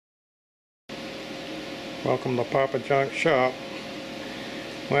Welcome to Papa Junk's shop.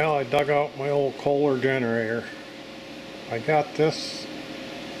 Well, I dug out my old Kohler generator. I got this,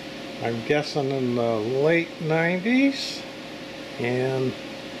 I'm guessing, in the late 90s, and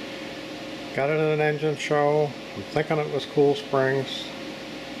got it at an engine show. I'm thinking it was Cool Springs.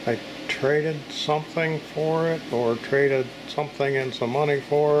 I traded something for it, or traded something and some money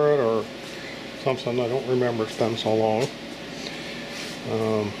for it, or something. I don't remember, it's been so long.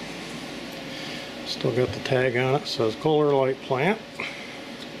 Still got the tag on it. Says Kohler Light Plant.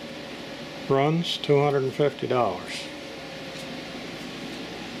 Runs $250.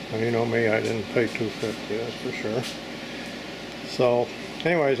 Now, you know me, I didn't pay $250, that's for sure. So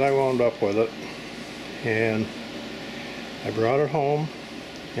anyways, I wound up with it, and I brought it home,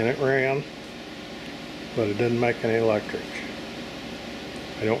 and it ran, but it didn't make any electric.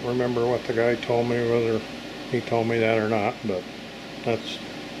 I don't remember what the guy told me, whether he told me that or not, but that's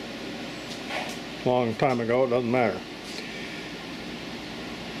a long time ago, it doesn't matter.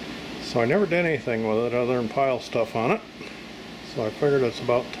 So I never did anything with it other than pile stuff on it, so I figured it's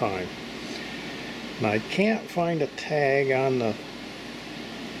about time. And I can't find a tag on the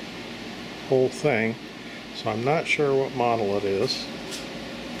whole thing, so I'm not sure what model it is.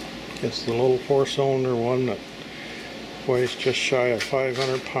 It's the little 4-cylinder one that weighs just shy of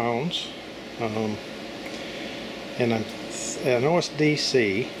 500 pounds. And I know it's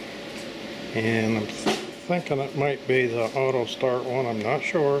DC, and I'm thinking it might be the auto start one. I'm not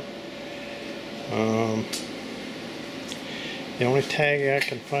sure. The only tag I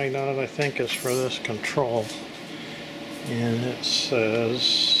can find on it, I think, is for this control, and it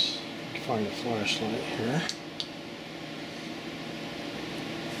says, find a flashlight here,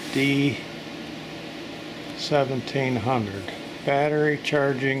 D1700 battery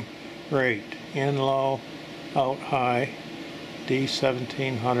charging rate, in low, out high,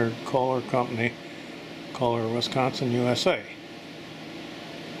 D1700, Kohler Company, Kohler, Wisconsin, USA.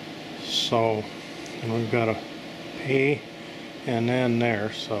 So, and we've got a P and N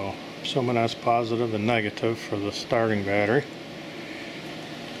there, so assuming that's positive and negative for the starting battery.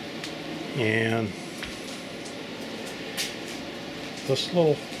 And this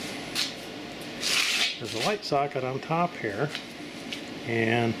little, there's a light socket on top here,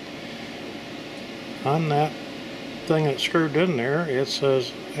 and on that thing that's screwed in there, it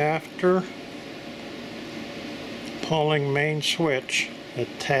says after pulling main switch,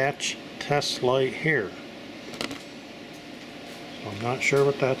 attach test light here. So I'm not sure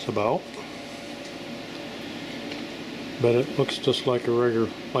what that's about, but it looks just like a regular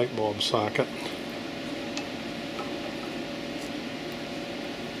light bulb socket.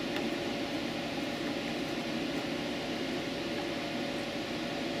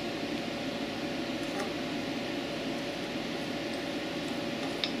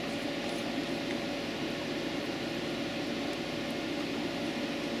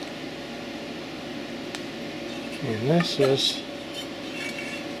 And this is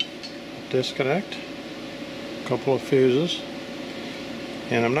a disconnect, a couple of fuses,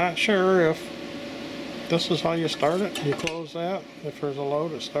 and I'm not sure if this is how you start it. You close that, if there's a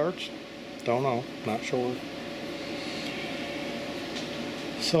load it starts. Don't know, not sure.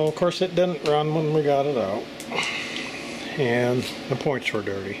 So of course it didn't run when we got it out, and the points were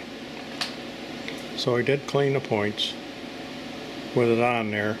dirty. So I did clean the points with it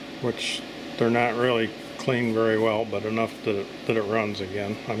on there, which they're not really clean very well, but enough that it runs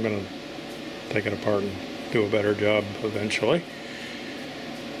again. I'm going to take it apart and do a better job eventually.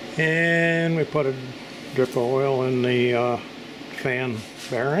 And we put a drip of oil in the fan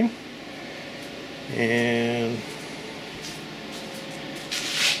bearing, and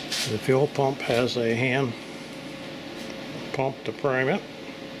the fuel pump has a hand pump to prime it,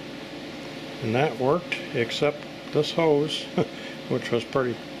 and that worked, except this hose which was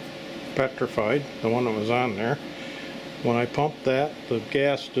pretty petrified, the one that was on there. When I pumped that, the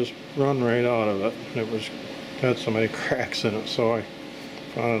gas just run right out of it. It had so many cracks in it, so I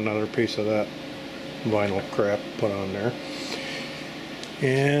found another piece of that vinyl crap put on there.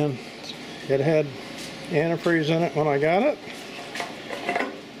 And it had antifreeze in it when I got it,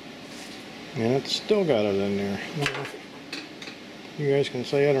 and it's still got it in there. I don't know if you guys can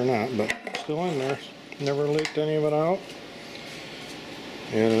see it or not, but it's still in there. Never leaked any of it out.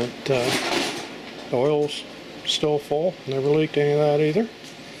 And the oil's still full, never leaked any of that either.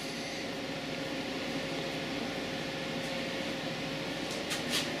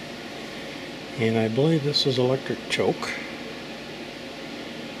 And I believe this is electric choke,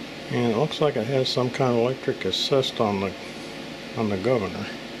 and it looks like it has some kind of electric assist on the governor.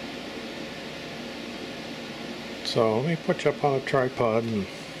 So let me put you up on a tripod and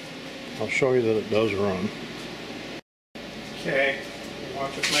I'll show you that it does run. Okay, you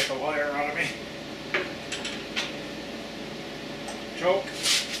want to make a liar out of me? Joke.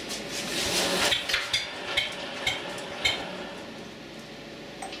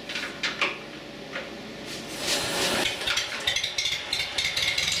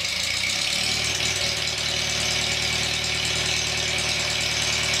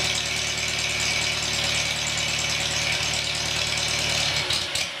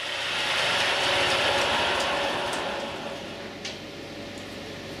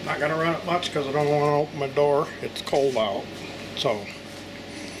 Not going to run it much because I don't want to open my door. It's cold out, so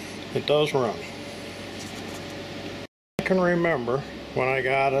it does run. I can remember when I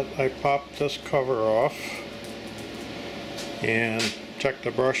got it, I popped this cover off and checked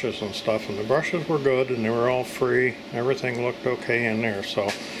the brushes and stuff, and the brushes were good and they were all free. Everything looked okay in there, so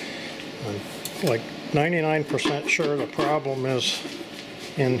I'm like 99% sure the problem is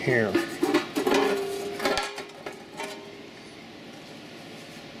in here.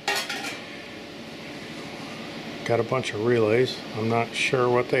 Got a bunch of relays. I'm not sure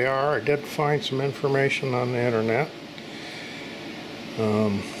what they are. I did find some information on the internet,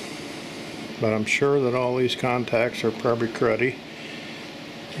 but I'm sure that all these contacts are probably cruddy.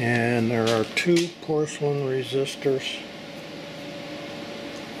 And there are two porcelain resistors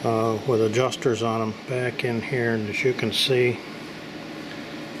with adjusters on them back in here, and as you can see,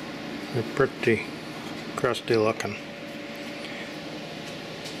 they're pretty crusty looking.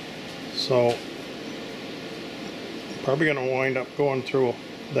 So probably going to wind up going through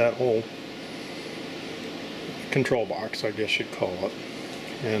that whole control box, I guess you'd call it.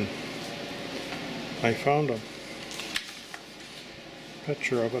 And I found a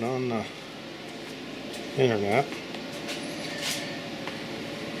picture of it on the internet,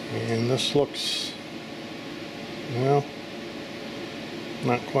 and this looks, well,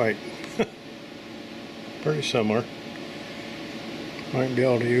 not quite. Pretty similar. Might be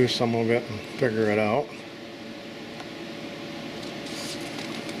able to use some of it and figure it out.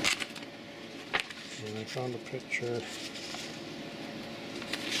 And I found a picture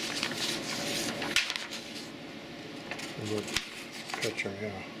of a picture, yeah,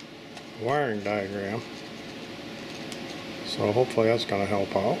 wiring diagram. So hopefully that's going to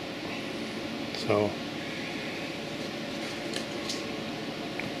help out. So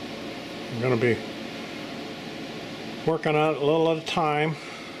I'm going to be working on it a little at a time.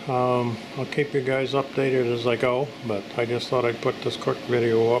 I'll keep you guys updated as I go, but I just thought I'd put this quick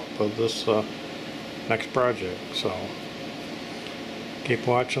video up of this next project. So keep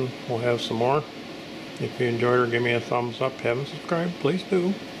watching, we'll have some more. If you enjoyed her, give me a thumbs up. Haven't subscribed, please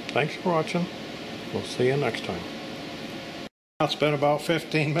do. Thanks for watching. We'll see you next time. It's been about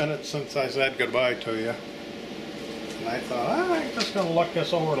 15 minutes since I said goodbye to you. And I thought, I'm just going to look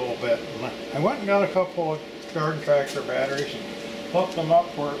this over a little bit. And I went and got a couple of garden tractor batteries and hooked them up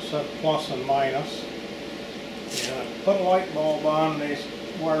where it said plus and minus. And I put a light bulb on these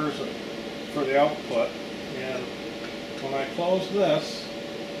wires for the output. And when I close this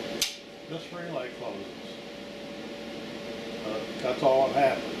relay closes. That's all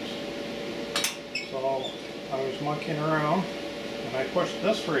that happens. So I was monkeying around and I pushed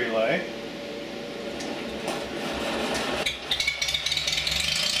this relay.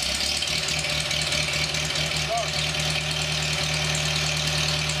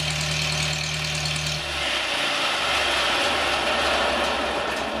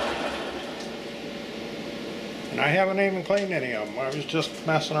 And I haven't even cleaned any of them. I was just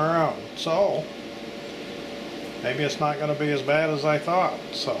messing around. So maybe it's not going to be as bad as I thought.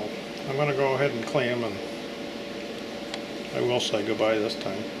 So I'm going to go ahead and clean them, and I will say goodbye this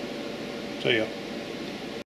time. See ya.